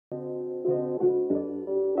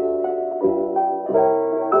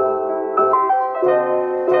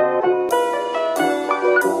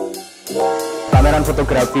pameran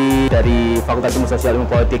fotografi dari Fakultas Ilmu Sosial Ilmu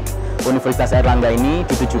Politik Universitas Airlangga ini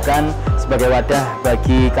ditujukan sebagai wadah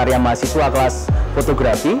bagi karya mahasiswa kelas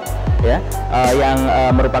fotografi ya, yang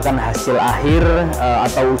merupakan hasil akhir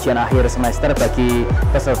atau ujian akhir semester bagi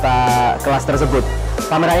peserta kelas tersebut.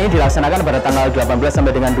 Pameran ini dilaksanakan pada tanggal 18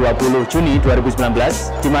 sampai dengan 20 Juni 2019,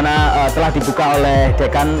 di mana telah dibuka oleh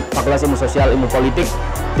Dekan Fakultas Ilmu Sosial Ilmu Politik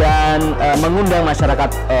dan mengundang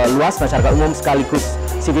masyarakat luas, masyarakat umum sekaligus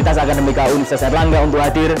Sivitas Akademika Universitas Airlangga untuk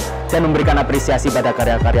hadir dan memberikan apresiasi pada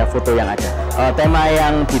karya-karya foto yang ada. Tema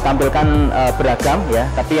yang ditampilkan beragam ya,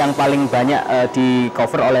 tapi yang paling banyak di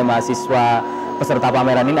cover oleh mahasiswa peserta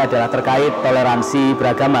pameran ini adalah terkait toleransi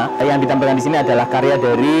beragama. Yang ditampilkan di sini adalah karya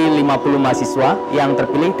dari 50 mahasiswa yang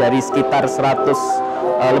terpilih dari sekitar 100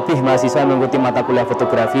 lebih mahasiswa yang mengikuti mata kuliah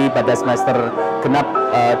fotografi pada semester genap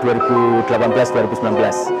 2018-2019.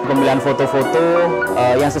 Pemilihan foto-foto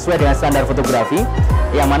yang sesuai dengan standar fotografi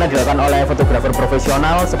yang mana dilakukan oleh fotografer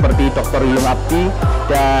profesional seperti Dr. Ilmu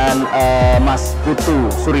dan Mas Putu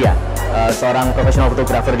Surya, seorang profesional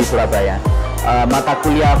fotografer di Surabaya. Mata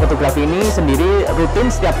kuliah fotografi ini sendiri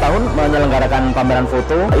rutin setiap tahun menyelenggarakan pameran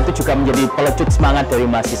foto. Itu juga menjadi pelecut semangat dari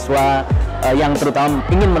mahasiswa yang terutama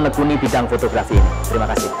ingin menekuni bidang fotografi ini. Terima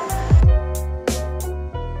kasih.